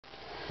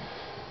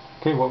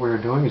Okay, what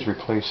we're doing is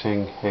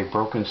replacing a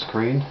broken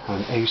screen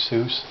on an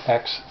Asus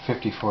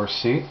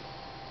X54C.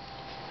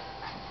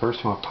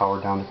 First, I'm going to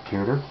power down the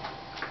computer.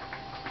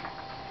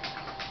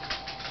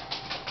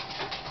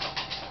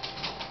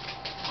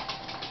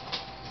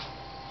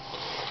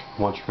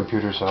 Once your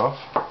computer's off,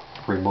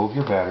 remove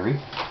your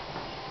battery.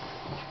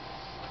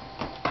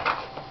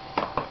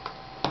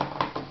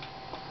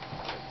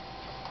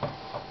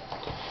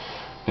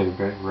 And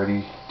get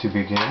ready to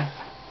begin.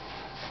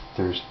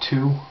 There's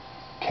two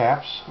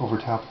caps over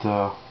top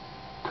the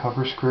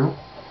cover screw.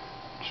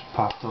 Just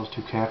pop those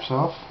two caps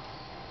off.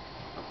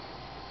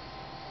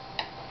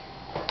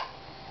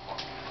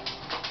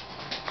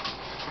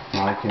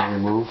 Now you can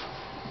remove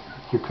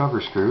your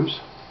cover screws.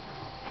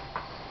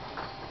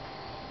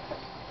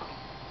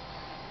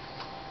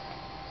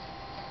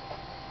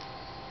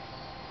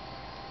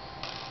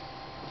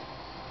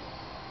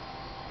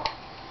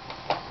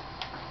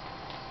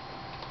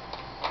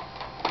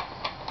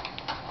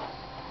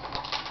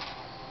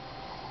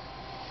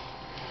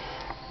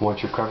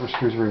 Once your cover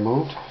screws are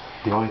removed,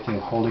 the only thing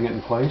holding it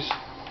in place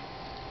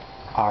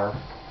are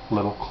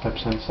little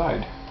clips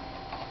inside.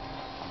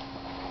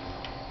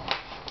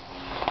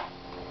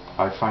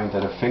 I find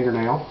that a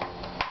fingernail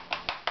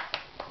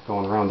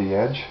going around the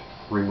edge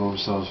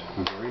removes those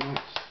very nice.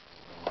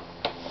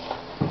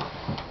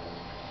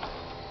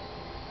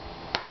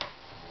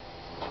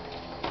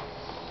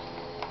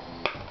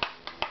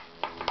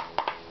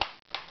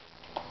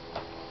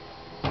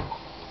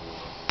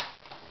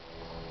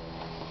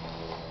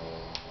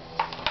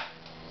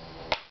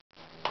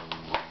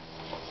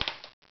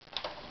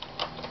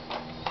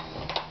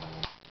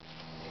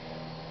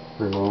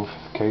 Remove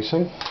the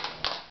casing.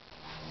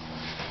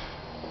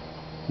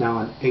 Now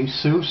on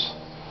Asus,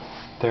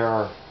 there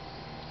are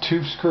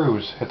two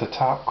screws at the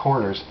top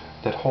corners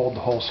that hold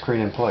the whole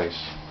screen in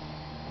place.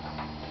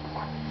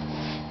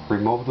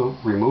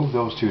 Remove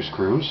those two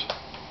screws.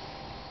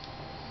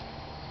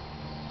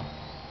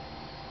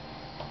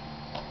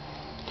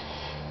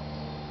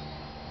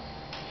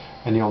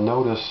 And you'll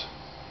notice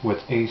with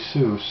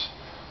Asus,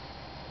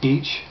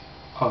 each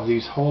of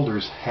these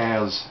holders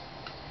has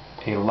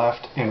a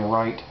left and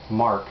right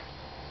mark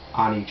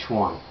on each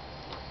one.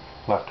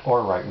 Left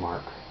or right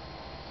mark.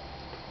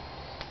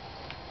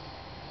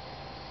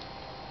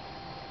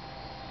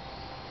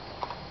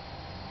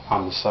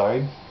 On the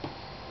side,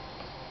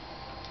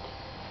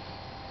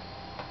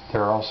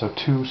 there are also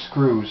two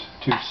screws,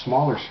 two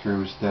smaller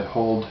screws that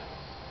hold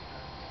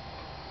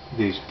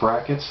these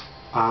brackets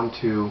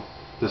onto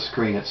the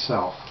screen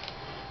itself.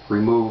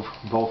 Remove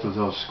both of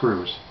those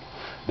screws.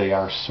 They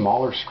are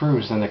smaller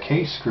screws than the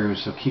case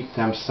screws, so keep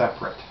them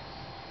separate.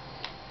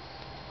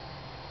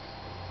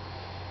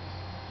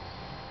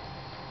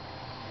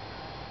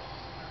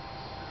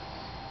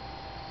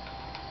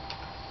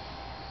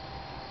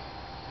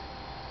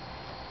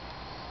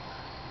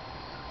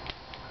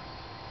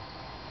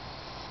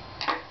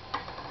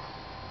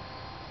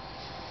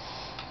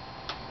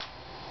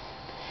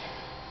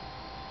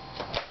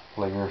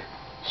 Lay your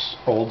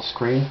old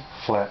screen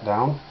flat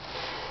down.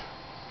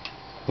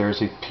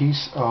 There's a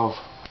piece of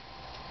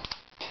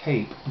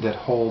tape that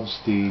holds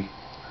the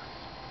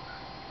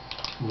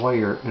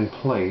wire in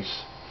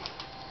place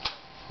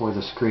for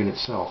the screen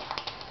itself.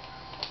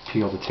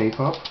 Peel the tape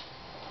up.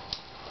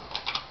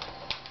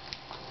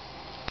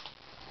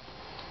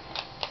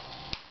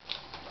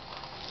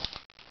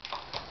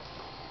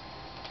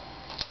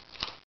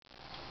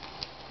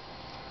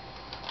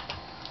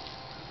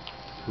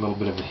 A little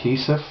bit of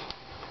adhesive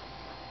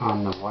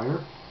on the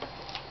wire.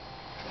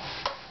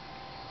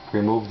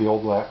 Remove the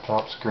old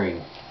laptop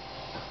screen.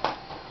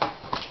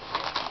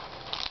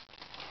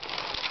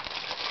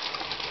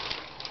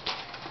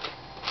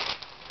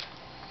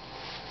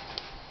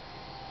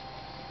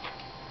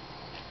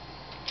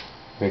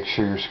 Make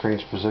sure your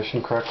screen's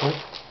positioned correctly.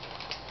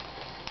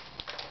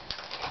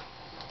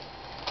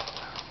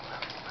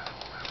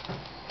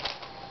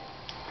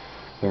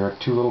 There are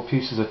two little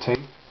pieces of tape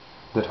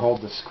that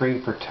hold the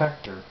screen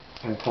protector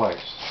in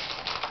place.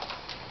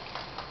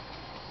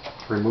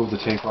 Remove the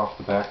tape off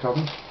the back of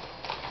them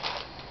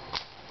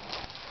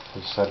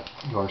and set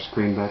your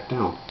screen back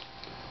down.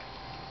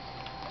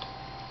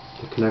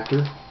 The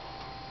connector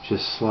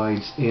just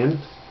slides in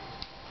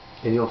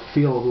and you'll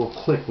feel a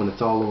little click when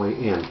it's all the way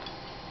in.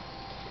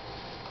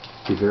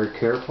 Be very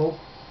careful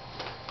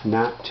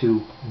not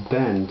to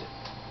bend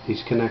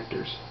these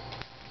connectors.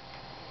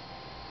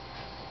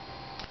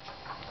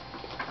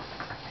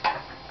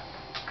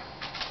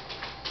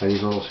 I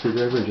use a little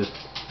screwdriver and just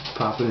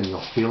pop it in.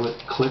 You'll feel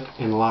it click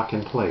and lock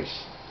in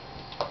place.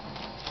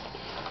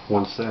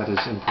 Once that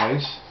is in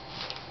place,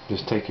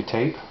 just take your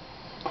tape,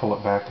 pull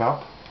it back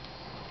up,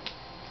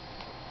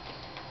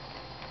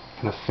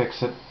 and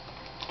affix it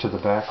to the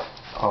back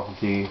of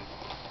the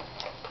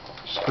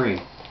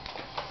screen.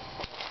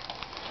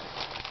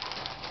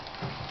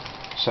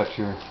 Set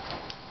your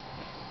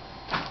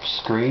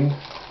screen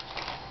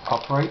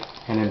upright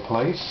and in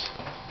place,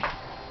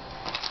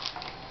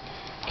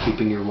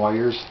 keeping your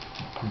wires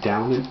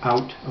down and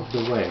out of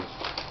the way.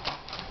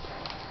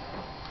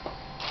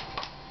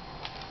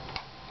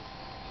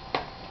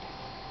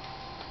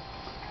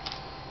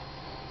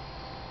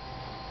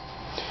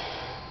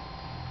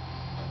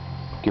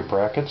 your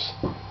brackets.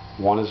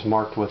 One is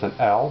marked with an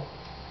L.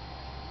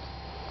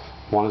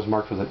 One is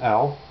marked with an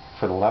L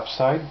for the left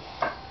side.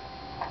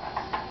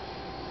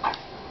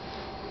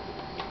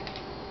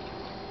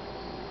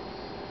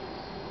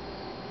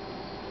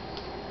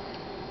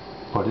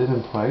 Put it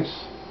in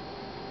place.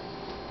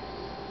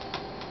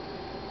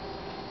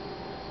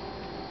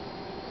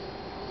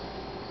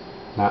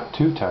 Not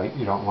too tight,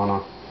 you don't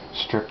want to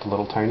strip the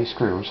little tiny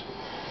screws.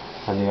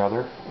 And the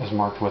other is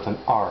marked with an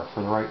R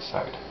for the right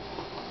side.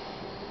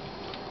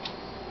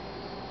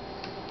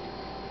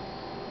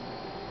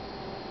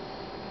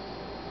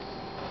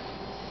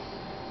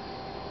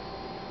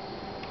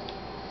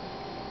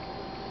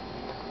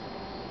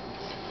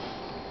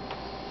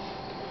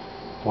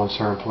 Once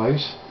they're in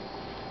place,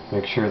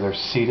 make sure they're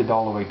seated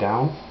all the way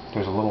down.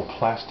 There's a little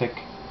plastic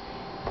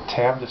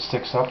tab that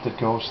sticks up that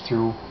goes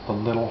through the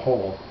little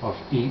hole of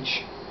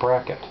each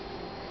bracket.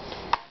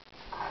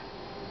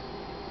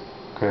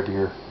 Grab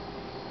your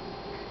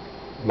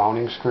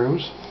mounting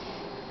screws,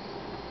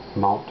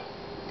 mount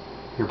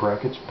your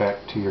brackets back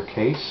to your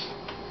case.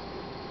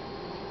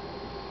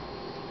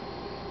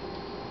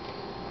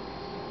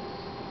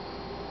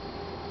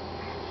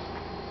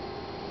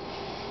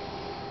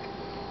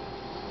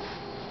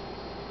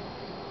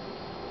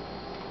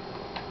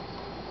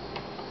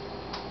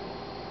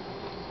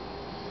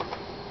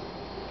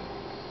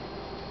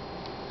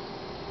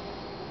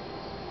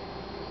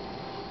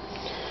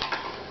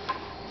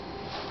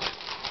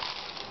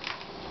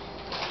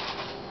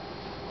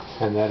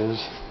 And that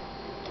is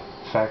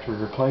factory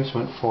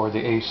replacement for the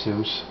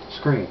Asus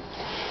screen.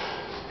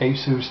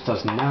 Asus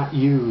does not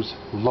use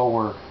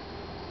lower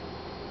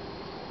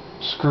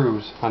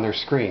screws on their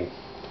screen.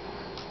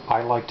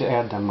 I like to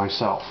add them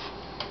myself.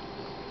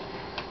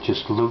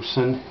 Just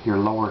loosen your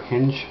lower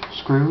hinge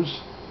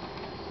screws,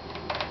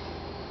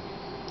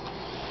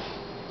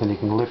 then you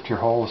can lift your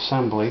whole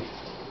assembly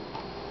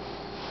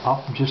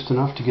up just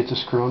enough to get the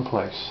screw in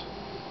place.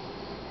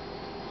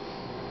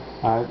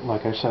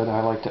 Like I said,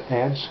 I like to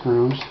add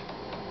screws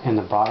in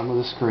the bottom of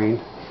the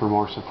screen for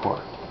more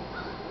support.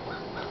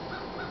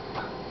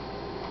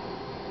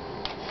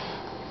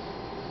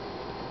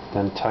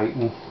 Then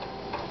tighten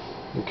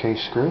the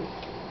case screw.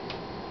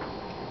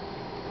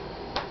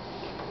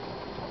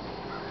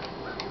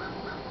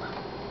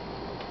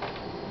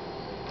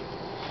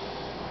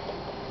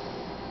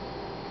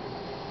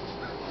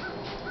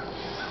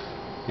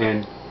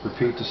 And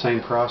repeat the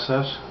same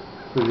process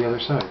for the other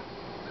side.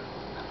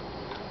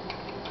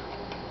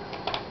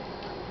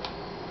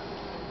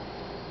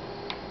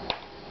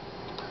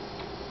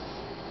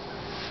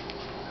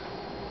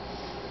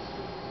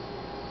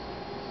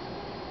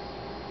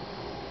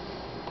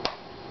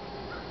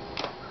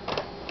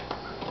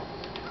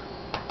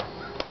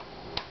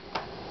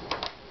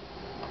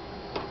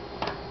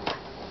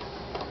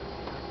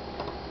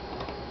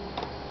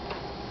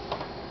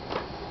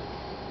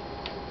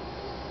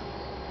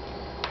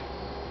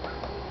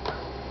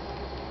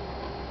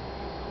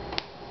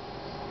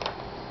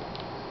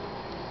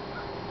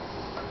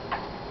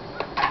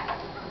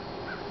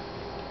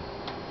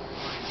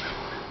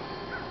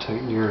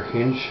 Tighten your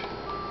hinge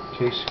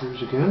case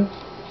screws again.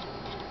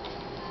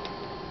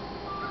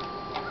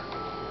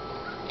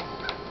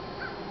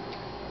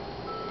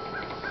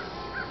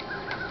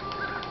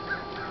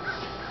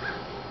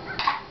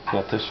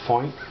 At this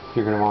point,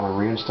 you're going to want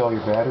to reinstall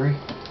your battery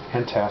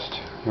and test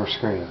your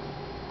screen.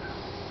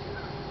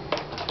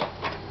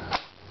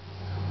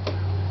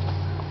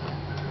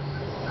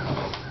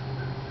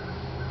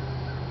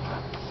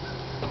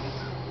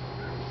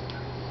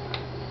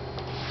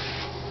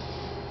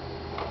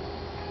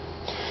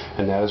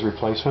 And that is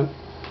replacement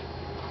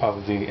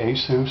of the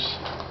Asus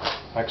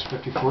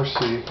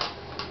X54C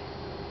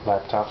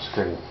laptop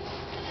screen.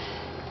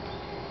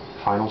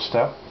 Final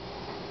step,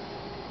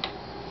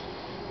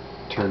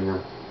 turn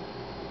your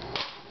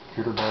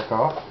computer back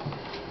off,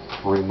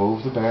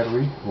 remove the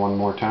battery one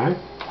more time,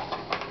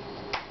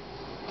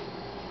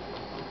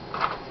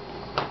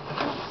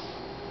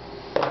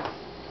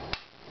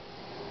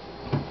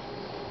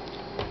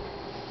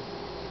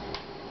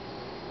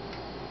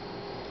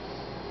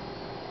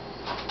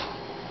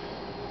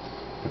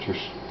 put your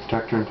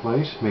protector in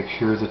place, make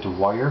sure that the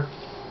wire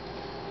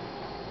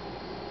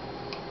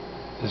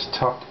is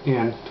tucked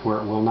in to where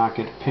it will not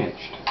get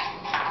pinched.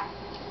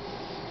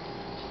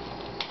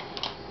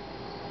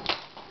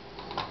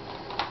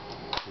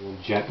 And then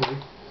gently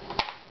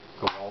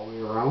go all the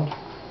way around,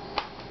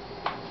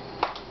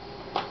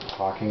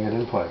 locking it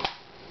in place.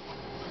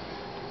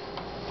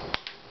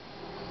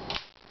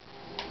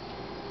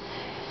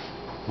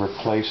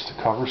 Replace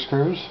the cover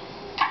screws.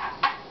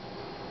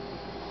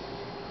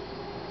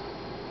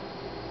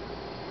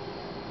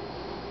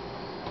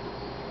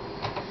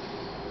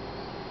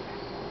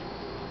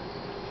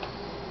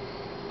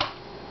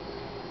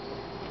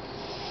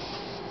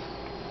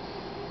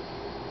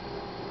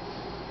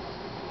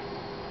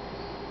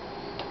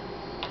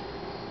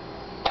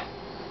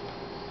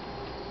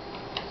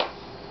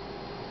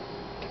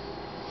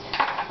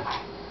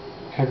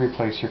 And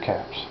replace your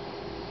caps.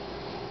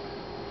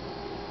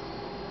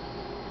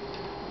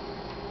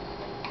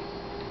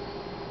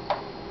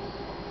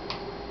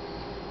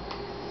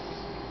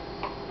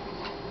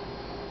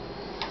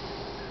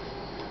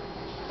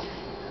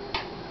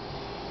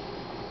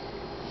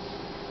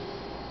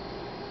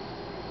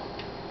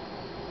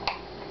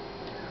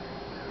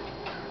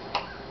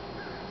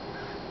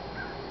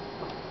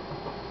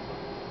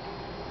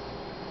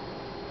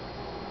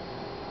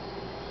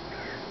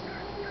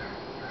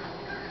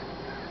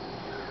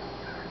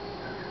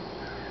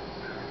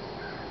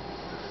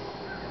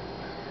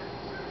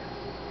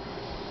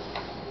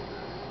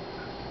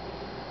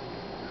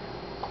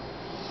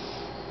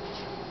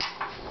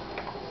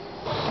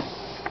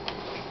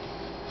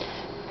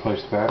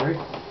 Replace the battery.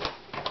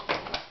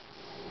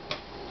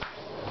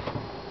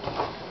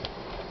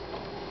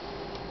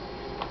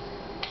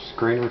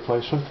 Screen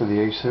replacement for the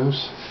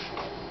Asus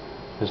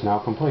is now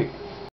complete.